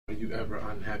you ever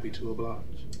unhappy to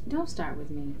oblige? Don't start with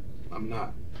me. I'm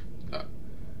not.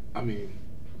 I mean,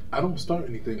 I don't start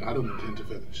anything I don't intend to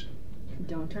finish.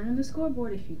 Don't turn on the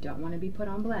scoreboard if you don't want to be put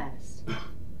on blast.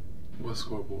 What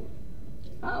scoreboard?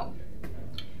 Oh.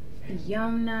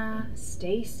 Yona,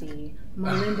 Stacy,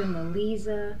 Melinda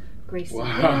Melisa, Gracie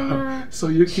Villa, So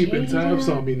you're keeping Jada, tabs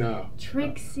on me now.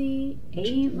 Trixie,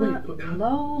 Ava, Wait,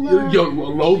 Lola. Yo,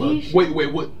 Lola. Keisha.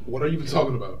 Wait, what are you even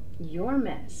talking about? Your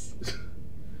mess.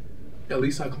 At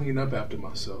least I clean up after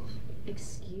myself.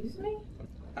 Excuse me?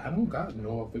 I don't got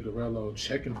Noah Figueroa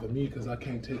checking for me because I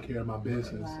can't take care of my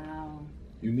business. Wow.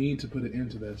 You need to put an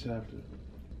end to that chapter.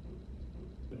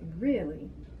 Really?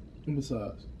 And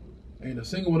besides, ain't a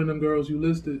single one of them girls you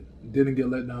listed didn't get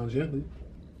let down gently.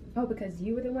 Oh, because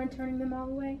you were the one turning them all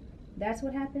away? That's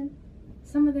what happened?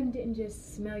 Some of them didn't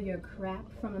just smell your crap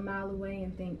from a mile away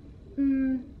and think,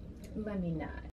 let me not.